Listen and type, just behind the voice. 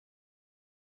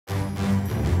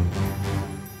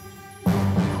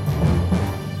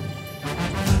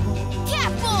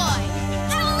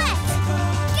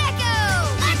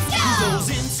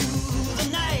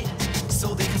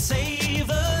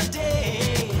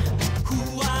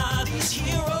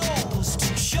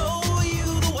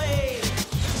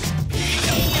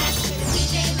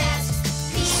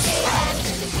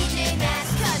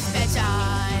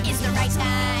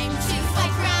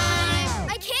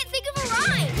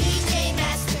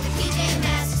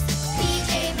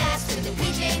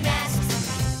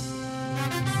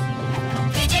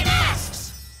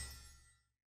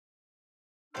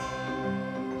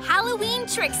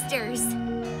tricksters.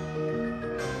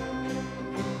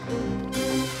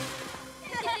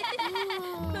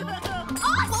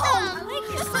 Awesome! I like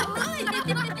this so much. Look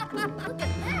at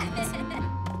that.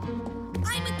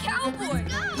 I'm a cowboy.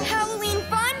 Halloween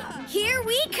fun? Here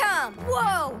we come.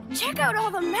 Whoa, check out all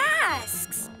the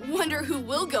masks. Wonder who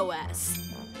will go as.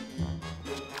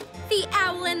 The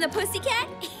owl and the pussycat?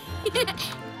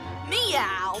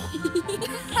 Meow.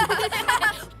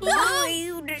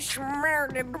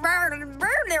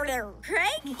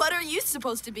 Craig? What are you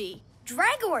supposed to be?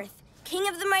 Dragorth, king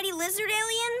of the mighty lizard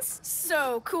aliens?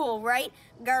 So cool, right?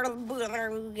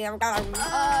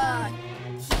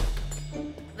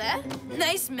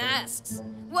 Nice masks.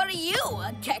 What are you,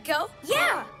 a Gekko?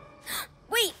 Yeah.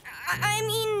 Wait, I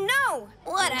mean, no.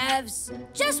 Whatevs.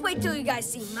 Just wait till you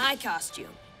guys see my costume.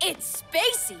 It's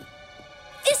spacey.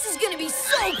 This is gonna be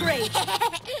so great.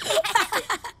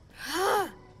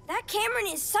 That Cameron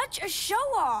is such a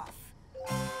show-off.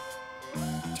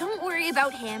 Don't worry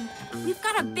about him. We've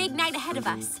got a big night ahead of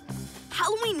us.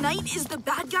 Halloween night is the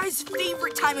bad guys'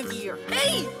 favorite time of year.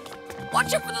 Hey!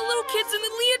 Watch out for the little kids in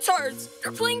the leotards.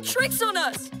 They're playing tricks on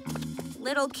us.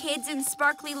 Little kids in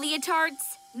sparkly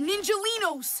leotards?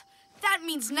 Ninjalinos. That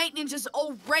means Night Ninja's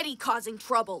already causing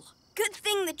trouble. Good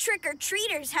thing the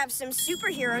trick-or-treaters have some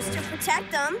superheroes to protect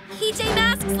them. PJ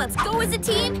Masks, let's go as a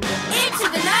team into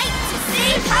the night to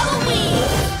save Halloween!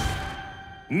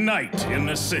 Night in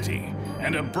the city,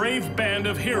 and a brave band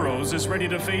of heroes is ready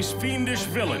to face fiendish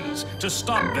villains to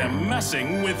stop them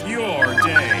messing with your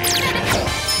day.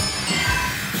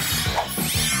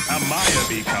 Amaya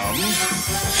becomes...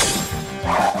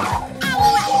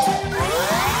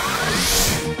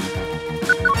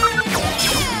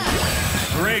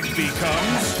 Greg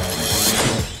becomes...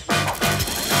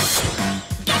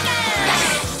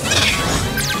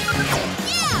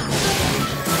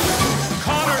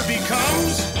 Connor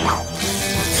becomes...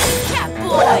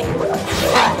 Catboy!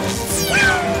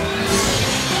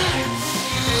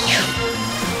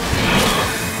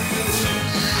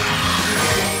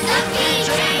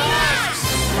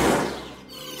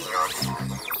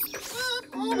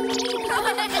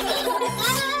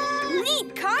 Neat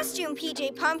costume,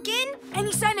 PJ Pumpkin.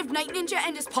 Any sign of Night Ninja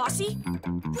and his posse?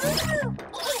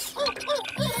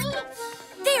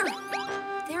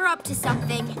 They're up to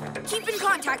something. Keep in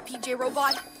contact, PJ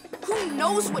Robot. Who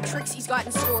knows what tricks he's got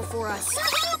in store for us?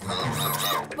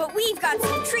 But we've got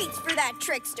some treats for that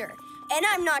trickster. And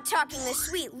I'm not talking the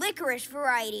sweet licorice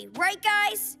variety, right,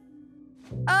 guys?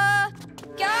 Guys?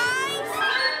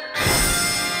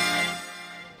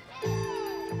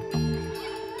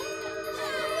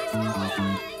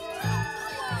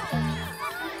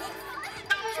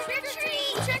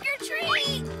 Trick or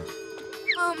treat!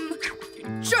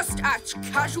 Just act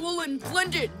casual and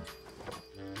blended.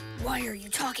 Why are you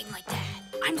talking like that?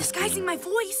 I'm disguising my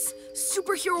voice.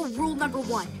 Superhero rule number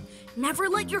 1. Never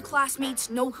let your classmates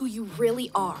know who you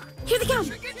really are. Here they come.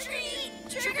 Trick or treat!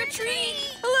 Trick or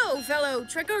treat! Hello, fellow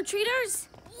trick-or-treaters.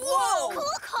 Whoa!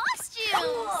 Cool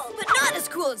costume! But not as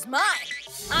cool as mine.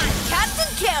 I'm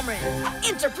Captain Cameron,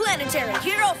 interplanetary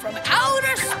hero from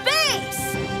outer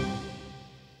space.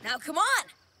 Now come on.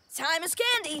 Time is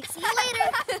candy. See you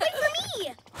later. Wait for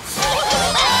me!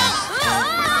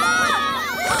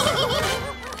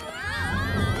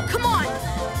 Come on.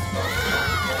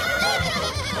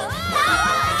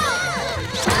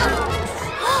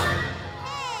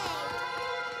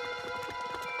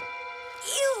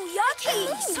 Ew, yucky.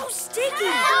 So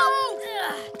sticky.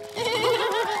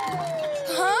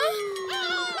 Huh?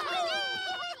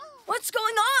 What's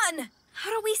going on? How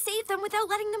do we save them without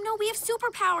letting them know we have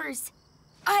superpowers?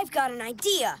 I've got an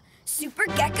idea. Super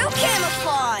Gekko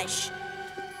camouflage.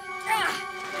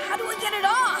 How do I get it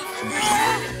off?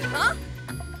 Huh?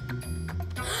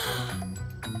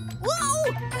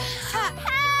 Whoa!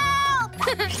 Help!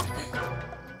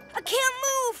 I can't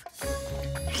move.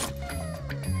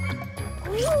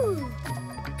 Ooh.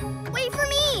 Wait for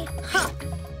me! Huh.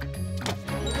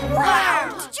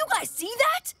 Wow! Did you guys see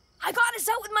that? I got us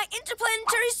out with my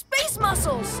interplanetary space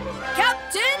muscles.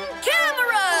 Captain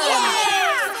Cameron!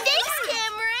 Yeah! Thanks,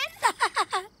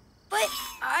 Cameron! But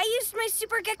I used my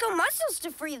Super Gekko muscles to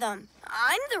free them.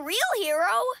 I'm the real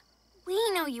hero.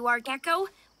 We know you are, Gekko.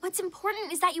 What's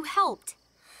important is that you helped.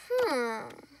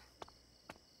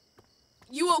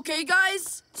 You okay,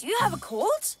 guys? Do you have a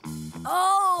cold?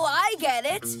 Oh, I get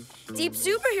it. Deep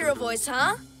superhero voice,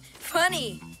 huh?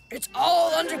 Funny. It's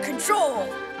all under control.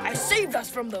 I saved us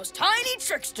from those tiny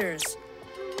tricksters.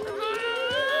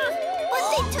 But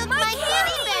they took my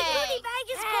candy bag!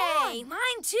 Hey,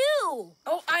 mine too.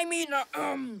 Oh, I mean,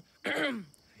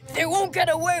 they won't get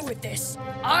away with this.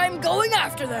 I'm going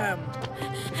after them.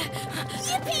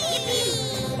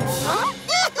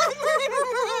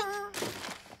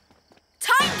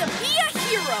 Time to be a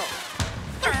hero!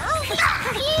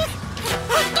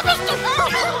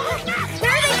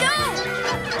 Where'd they go?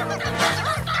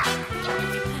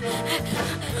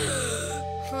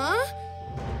 Huh?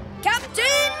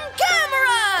 Captain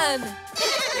Cameron!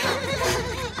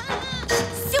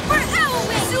 Super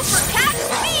Owlette! Super Cat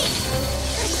Speed!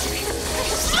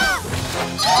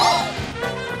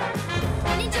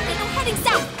 Ninja League are heading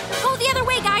south. Go the other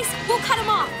way, guys. We'll cut them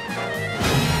off.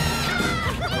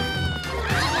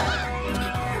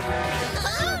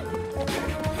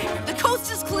 The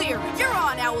coast is clear. You're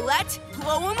on, Owlette.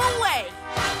 Blow him away.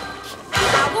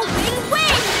 Owl wing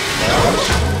wing!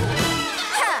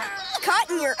 Ha! Caught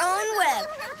in your own web.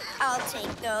 I'll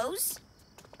take those.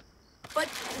 But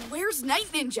where's Night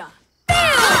Ninja?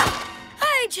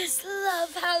 I just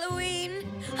love Halloween.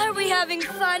 Are we having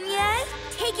fun yet?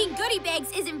 Taking goodie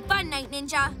bags isn't fun, Night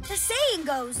Ninja. The saying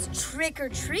goes, trick or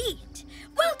treat.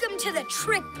 Welcome to the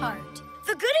trick part.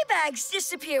 The goodie bags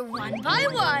disappear one by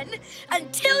one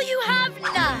until you have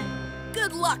none.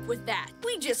 Good luck with that.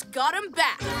 We just got him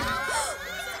back.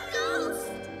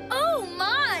 Oh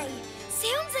my!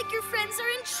 Sounds like your friends are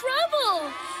in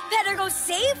trouble. Better go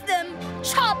save them.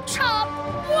 Chop, chop.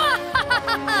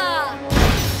 Wahahaha!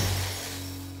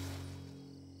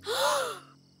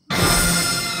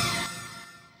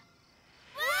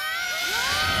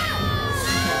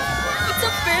 It's a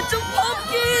phantom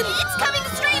pumpkin! It's coming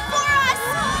straight for us!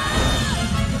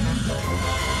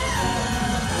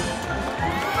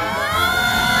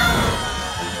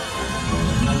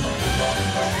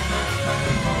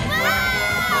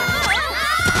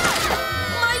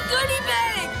 My goodie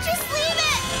bag! Just leave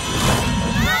it!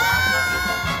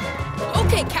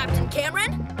 Okay, Captain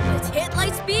Cameron. Let's hit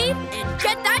light speed and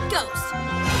get that ghost.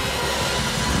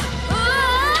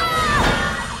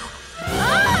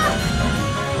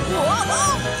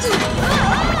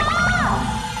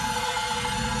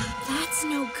 That's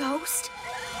no ghost.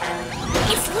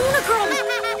 It's Luna Girl!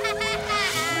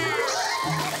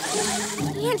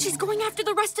 And she's going after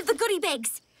the rest of the goodie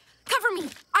bags. Cover me.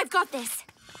 I've got this.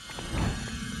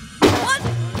 What?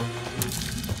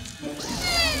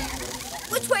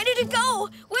 Which way did it go?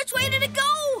 Which way did it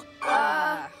go?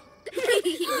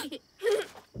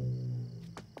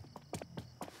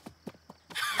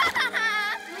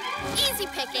 Easy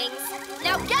pickings.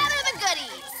 Now gather the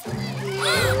goodies.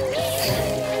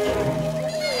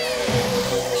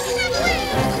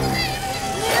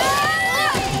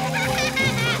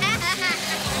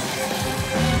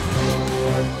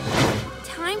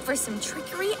 Time for some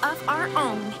trickery of our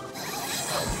own.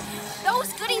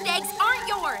 Those goodie bags aren't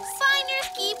yours. Finders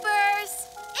keepers.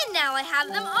 And now I have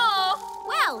them all.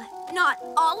 Well, not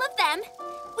all of them.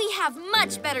 We have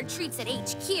much better treats at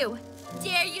HQ.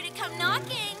 Dare you to come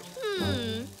knocking?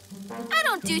 I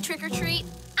don't do trick or treat.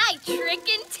 I trick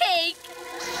and take.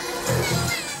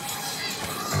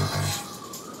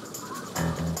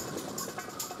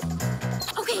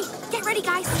 Okay, get ready,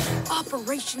 guys.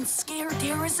 Operation Scare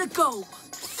Dare is a go.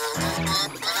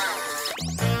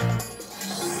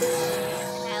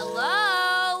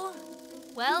 Hello?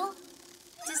 Well,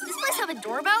 does this place have a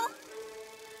doorbell?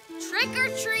 Trick or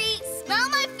treat, smell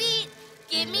my feet,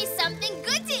 give me something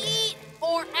good to eat,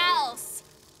 or else.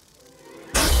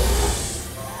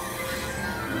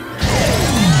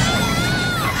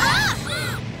 Ah!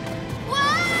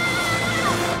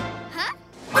 Huh?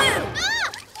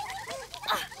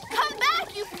 Come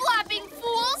back, you flapping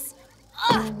fools!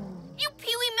 You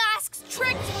peewee masks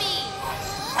tricked me!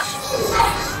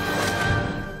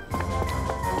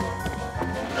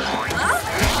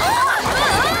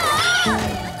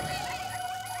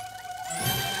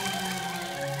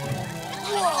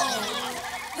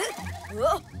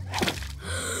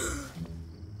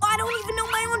 I don't even know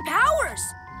my own powers.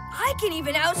 I can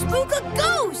even outspook a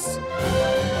ghost.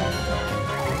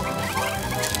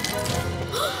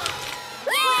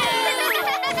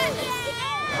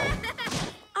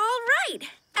 All right,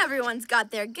 everyone's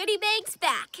got their goodie bags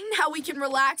back. Now we can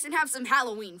relax and have some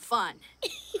Halloween fun.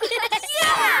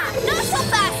 Yeah! Not so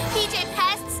fast, PJ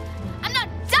Pests! I'm not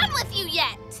done with you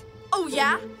yet! Oh,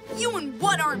 yeah? You in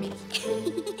what army?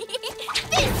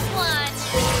 This one!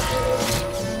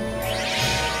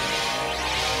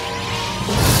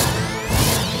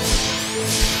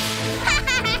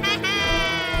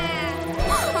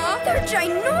 Huh? They're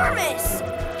ginormous.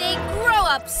 They grow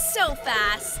up so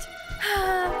fast.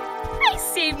 I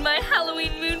saved my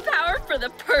Halloween moon power for the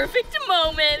perfect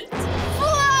moment.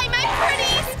 Fly, my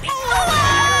pretties!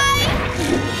 Fly!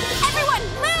 Everyone,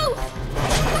 move!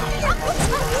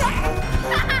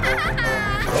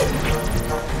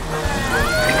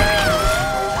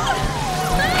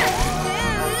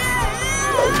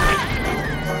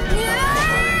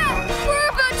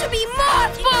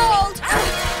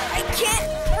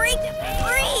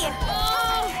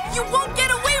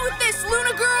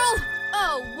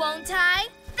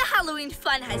 Halloween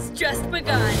fun has just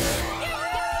begun.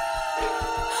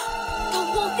 The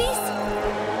Wolfies?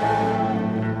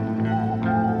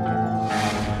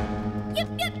 Yip,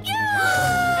 yip,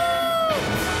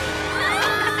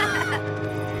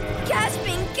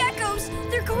 Gasping geckos!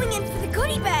 They're going in for the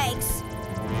goodie bags.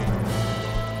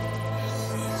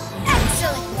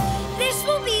 Excellent! This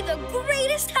will be the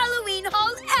greatest Halloween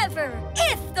haul ever!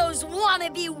 If those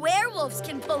wannabe werewolves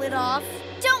can pull it off.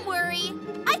 Don't worry.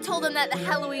 I told them that the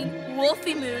Halloween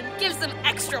Wolfie Moon gives them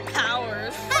extra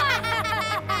powers.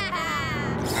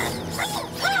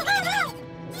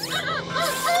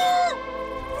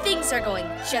 Things are going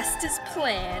just as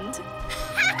planned.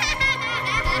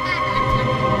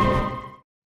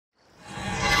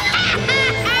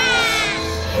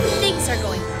 Things are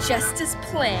going just as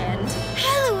planned.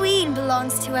 Halloween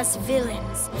belongs to us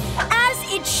villains, as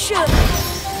it should.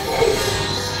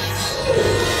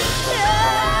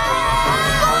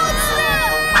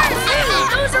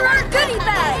 Those are our goodie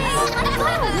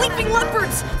bags! Leaping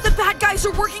leopards! The bad guys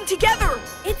are working together!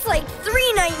 It's like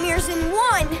 3 nightmares in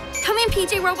one. Come in,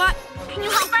 PJ Robot. Can you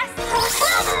help us?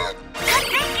 I'm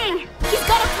thinking. He's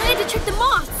got a plan to trick the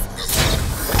moths.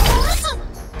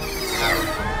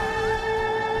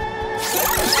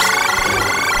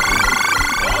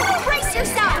 Brace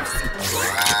yourselves.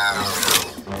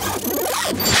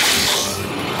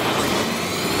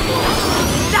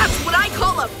 That's what I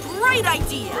call a bright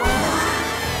idea!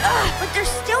 But they're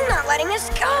still not letting us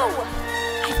go.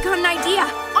 I've got an idea.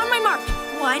 On my mark.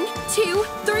 1, 2,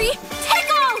 3,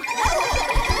 tickle!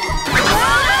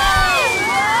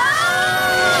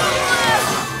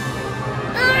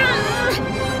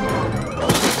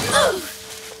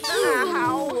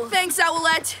 Ow. Thanks,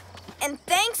 Owlette. And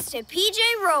thanks to PJ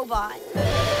Robot.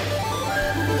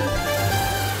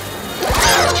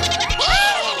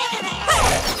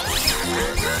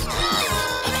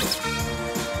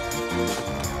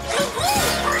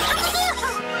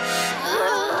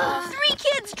 Three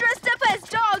kids dressed up as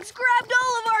dogs grabbed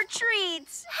all of our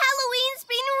treats. Halloween's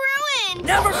been ruined.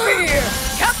 Never fear!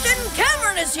 Captain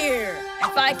Cameron is here!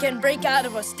 If I can break out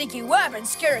of a sticky web and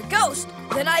scare a ghost,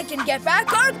 then I can get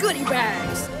back our goodie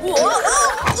bags.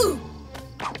 Whoa!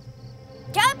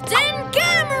 Captain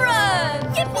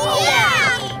Cameron!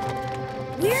 Yippee!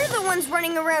 We're the ones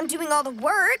running around doing all the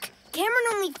work. Cameron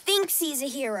only thinks he's a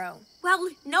hero. Well,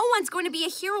 no one's going to be a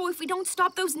hero if we don't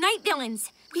stop those night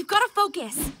villains. We've got to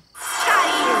focus. Cat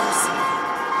ears!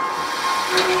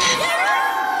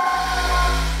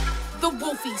 The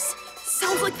Wolfies.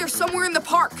 Sounds like they're somewhere in the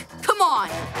park. Come on!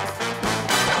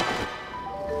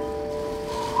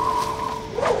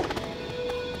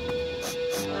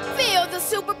 Feel the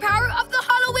superpower of the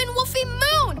Halloween Wolfie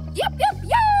Moon! Yep, yep,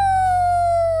 yep!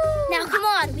 Now come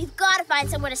on, we've got to find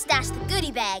somewhere to stash the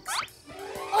goodie bags.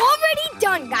 Already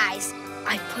done, guys.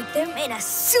 I put them in a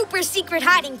super secret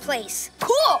hiding place.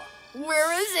 Cool!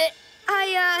 Where is it?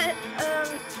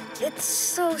 It's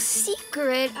so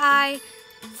secret, I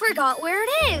forgot where it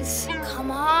is.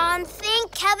 Come on,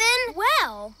 think, Kevin.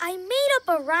 Well, I made up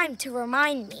a rhyme to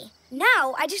remind me.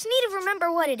 Now, I just need to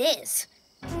remember what it is.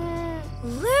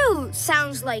 Loot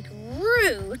sounds like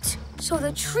root, so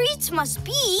the treats must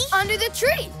be Under the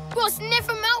tree. We'll sniff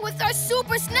them out with our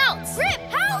super snouts. Rip,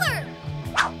 howler!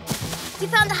 You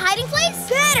found the hiding place?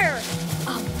 better.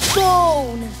 A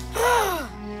bone.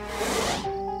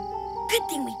 Good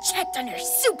thing we checked on our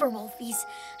super wolfies.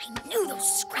 I knew those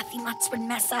scruffy mutts would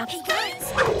mess up. Hey,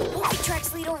 guys, the wolfie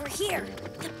tracks lead over here.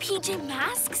 The PJ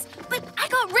masks? But I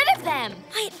got rid of them.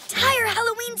 My entire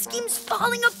Halloween scheme's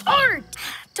falling apart.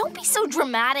 Don't be so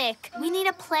dramatic. We need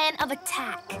a plan of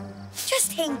attack.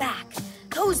 Just hang back.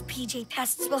 Those PJ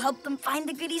pests will help them find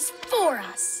the goodies for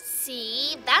us.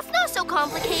 See, that's not so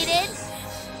complicated.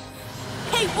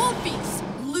 Hey, Wolfies!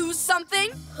 Lose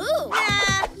something? Who?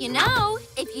 Nah, you know,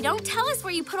 if you don't tell us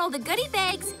where you put all the goodie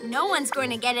bags, no one's going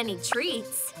to get any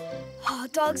treats.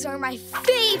 Hot dogs are my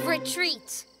favorite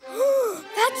treat.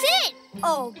 That's it.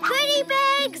 Oh, goodie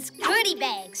bags, goodie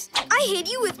bags. I hid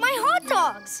you with my hot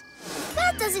dogs.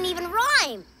 That doesn't even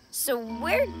rhyme. So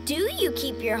where do you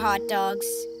keep your hot dogs?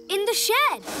 In the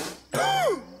shed.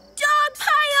 Dog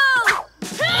pile!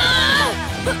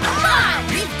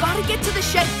 We've got to get to the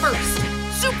shed first.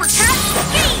 Super Cat,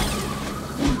 speed!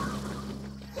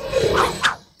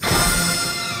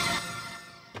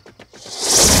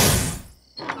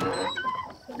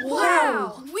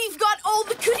 Wow! We've got all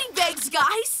the goodie bags,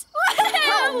 guys!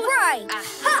 All right.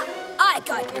 Aha! I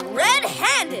got you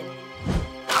red-handed!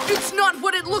 It's not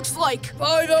what it looks like!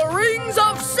 By the rings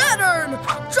of Saturn!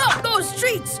 Drop those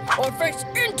treats or face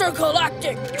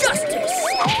intergalactic justice!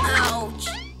 Ouch!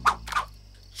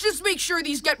 Just Let's make sure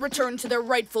these get returned to their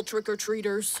rightful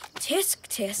trick-or-treaters. Tisk,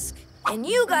 tisk. And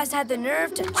you guys had the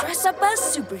nerve to dress up as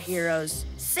superheroes.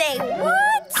 Say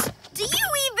what? Do you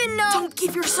even know? Don't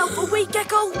give yourself away,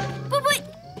 Gekko. But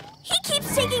he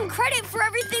keeps taking credit for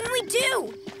everything we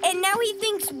do. And now he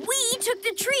thinks we took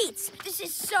the treats. This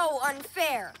is so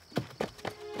unfair.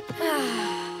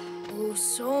 Oh,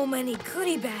 so many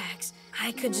goodie bags.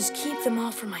 I could just keep them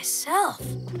all for myself.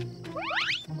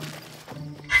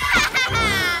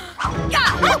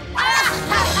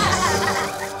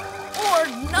 Or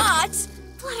not.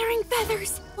 Fluttering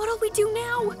feathers. What'll we do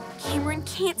now? Cameron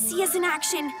can't see us in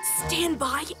action. Stand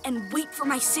by and wait for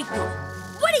my signal.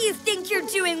 What do you think you're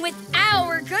doing with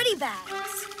our goodie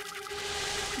bags?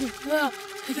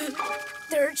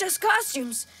 They're just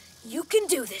costumes. You can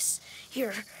do this.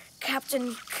 Here,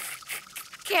 Captain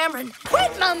Cameron.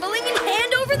 Quit mumbling and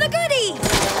hand over the goodies!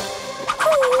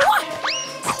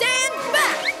 Stand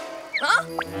back! Huh?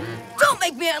 Don't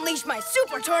make me unleash my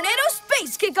super tornado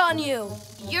space kick on you!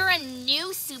 You're a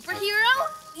new superhero?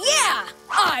 Yeah!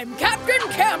 I'm Captain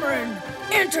Cameron,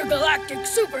 intergalactic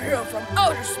superhero from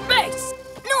outer space.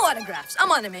 No autographs.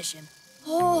 I'm on a mission.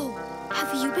 Oh,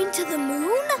 have you been to the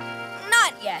moon?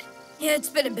 Not yet. Yeah, it's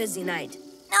been a busy night.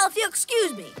 Now, if you'll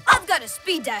excuse me, I've got to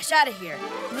speed dash out of here.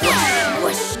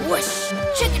 Whoosh, whoosh.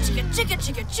 Chicka, chicka, chicka,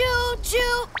 chicka, choo,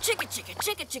 choo. Chicka, chicka,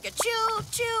 chicka, chicka, choo,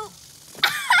 choo.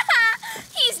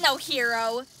 He's no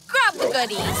hero. Grab the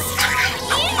goodies.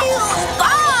 Ew,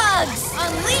 bugs!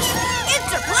 Unleash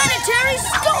interplanetary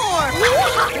storm!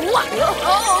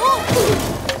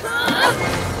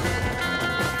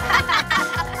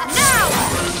 Now!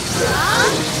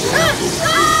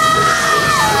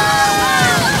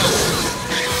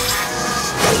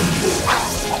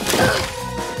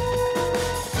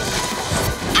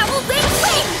 Owl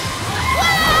wing!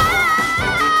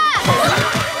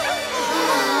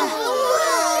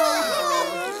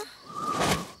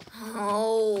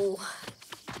 Oh.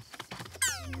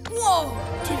 Whoa!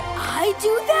 Did I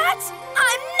do that?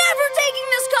 I'm never taking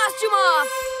this costume off!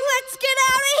 Let's get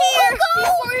out of here!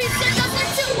 Before he sends us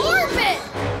into orbit!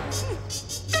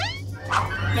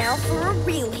 Now for a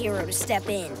real hero to step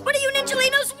in. What are you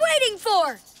Ninjalinos waiting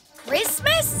for?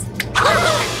 Christmas?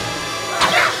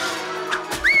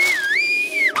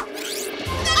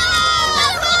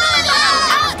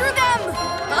 After them!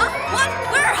 Huh? What?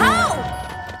 Where? How?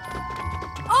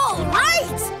 All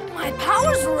right! My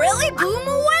powers really blew them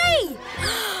away!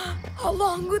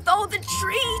 Along with all the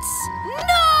treats!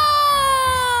 No!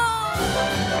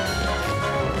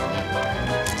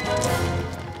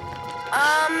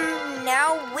 Now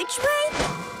which way?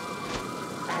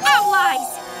 Allies!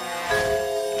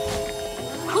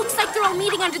 Looks like they're all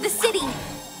meeting under the city.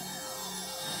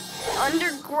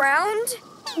 Underground?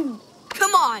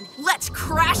 Come on, let's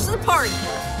crash the party!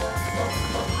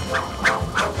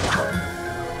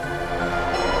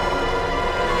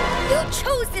 You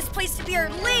chose this place to be our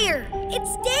lair.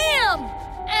 It's damp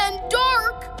and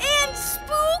dark and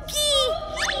spooky.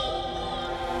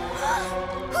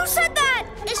 Who said that?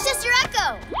 It's just your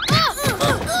echo.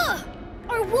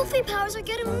 Our wolfie powers are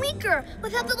getting weaker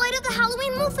without the light of the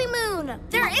Halloween wolfie moon.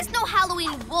 There is no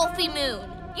Halloween wolfie moon.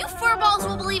 You furballs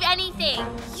will believe anything.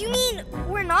 You mean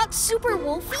we're not super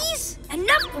wolfies?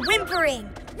 Enough whimpering.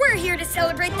 We're here to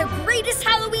celebrate the greatest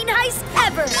Halloween heist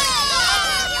ever.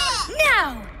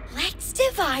 Now, let's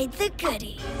divide the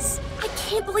goodies. I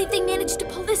can't believe they managed to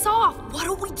pull this off.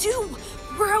 What'll we do?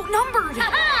 We're outnumbered.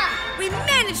 We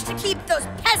managed to keep those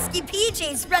pesky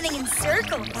PJs running in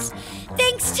circles.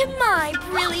 Thanks to my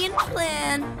brilliant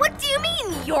plan. What do you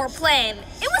mean, your plan?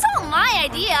 It was all my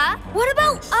idea. What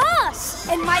about us?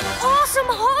 And my awesome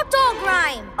hot dog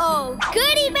rhyme. Oh,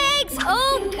 goodie bags,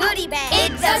 oh, goodie bags.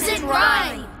 It doesn't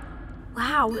rhyme.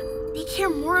 Wow, they care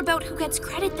more about who gets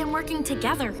credit than working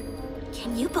together.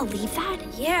 Can you believe that?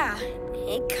 Yeah,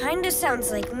 it kind of sounds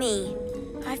like me.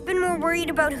 I've been more worried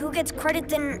about who gets credit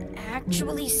than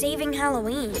actually saving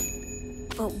Halloween.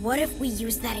 But what if we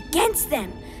use that against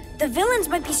them? The villains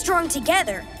might be strong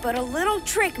together, but a little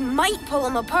trick might pull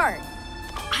them apart.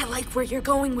 I like where you're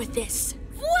going with this.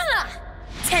 Voila!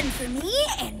 10 for me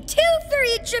and 2 for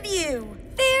each of you.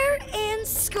 Fair and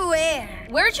square.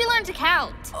 Where'd you learn to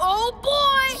count? Oh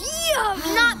boy! Yeah!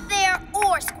 Not fair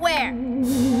or square.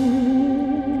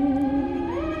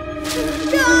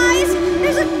 Guys,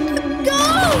 there's a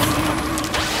ghost!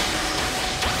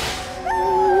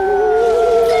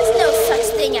 There's no such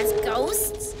thing as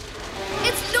ghosts.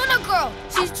 It's Luna Girl.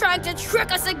 She's trying to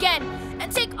trick us again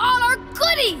and take all our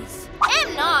goodies.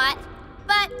 I'm not,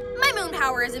 but my moon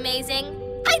power is amazing.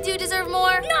 I I do deserve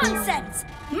more. Nonsense!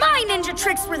 My ninja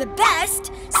tricks were the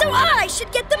best, so I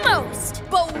should get the most.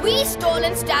 But we stole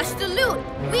and stashed the loot.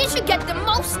 We should get the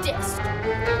mostest. Boo!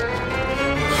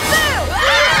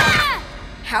 Ah!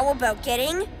 How about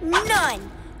getting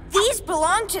none? These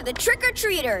belong to the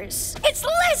trick-or-treaters. It's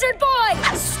Lizard Boy!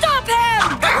 Stop him!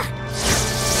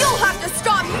 You'll have to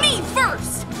stop me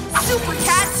first. Super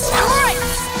Cat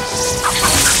strikes!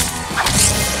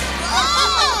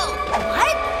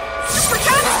 What? Super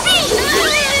Cat speed!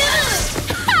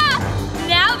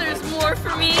 Now there's more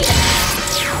for me.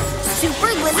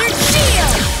 Super Lizard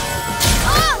Shield!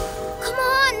 Oh! Come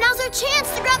on, now's our chance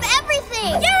to grab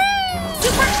everything! Yay!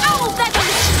 Super Owlette!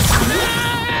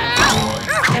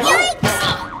 Yikes!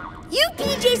 You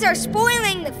PJs are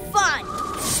spoiling the fun.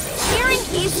 Sharing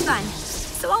is fun.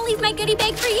 So I'll leave my goodie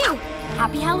bag for you.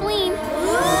 Happy Halloween.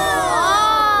 Oh!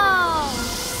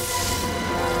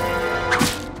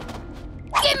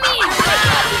 Give me!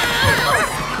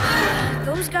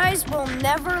 Those guys will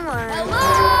never learn.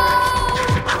 Hello!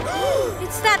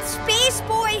 It's that space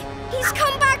boy. He's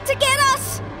come back to get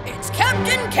us. It's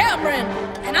Captain Cameron,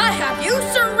 and I have you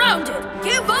surrounded.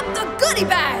 Give up the goodie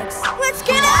bags. Let's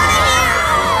get out of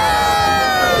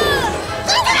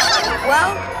here!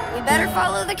 Well, we better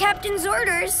follow the captain's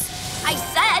orders. I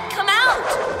said come out.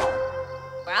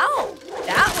 Wow,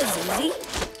 that was easy.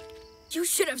 You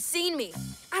should have seen me.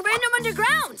 I ran them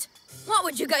underground. What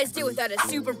would you guys do without a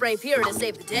super brave hero to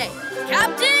save the day?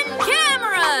 Captain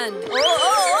Cameron!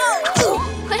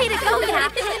 Way to go,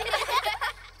 Captain.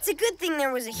 It's a good thing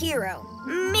there was a hero.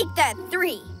 Make that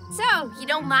 3. So, you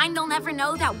don't mind they'll never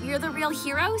know that we're the real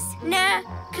heroes? Nah,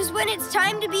 because when it's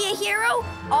time to be a hero,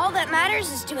 all that matters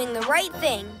is doing the right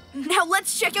thing. Now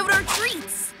let's check out our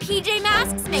treats. PJ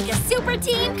Masks make a super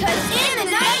team. 'Cause in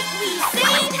the night we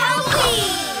save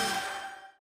Halloween!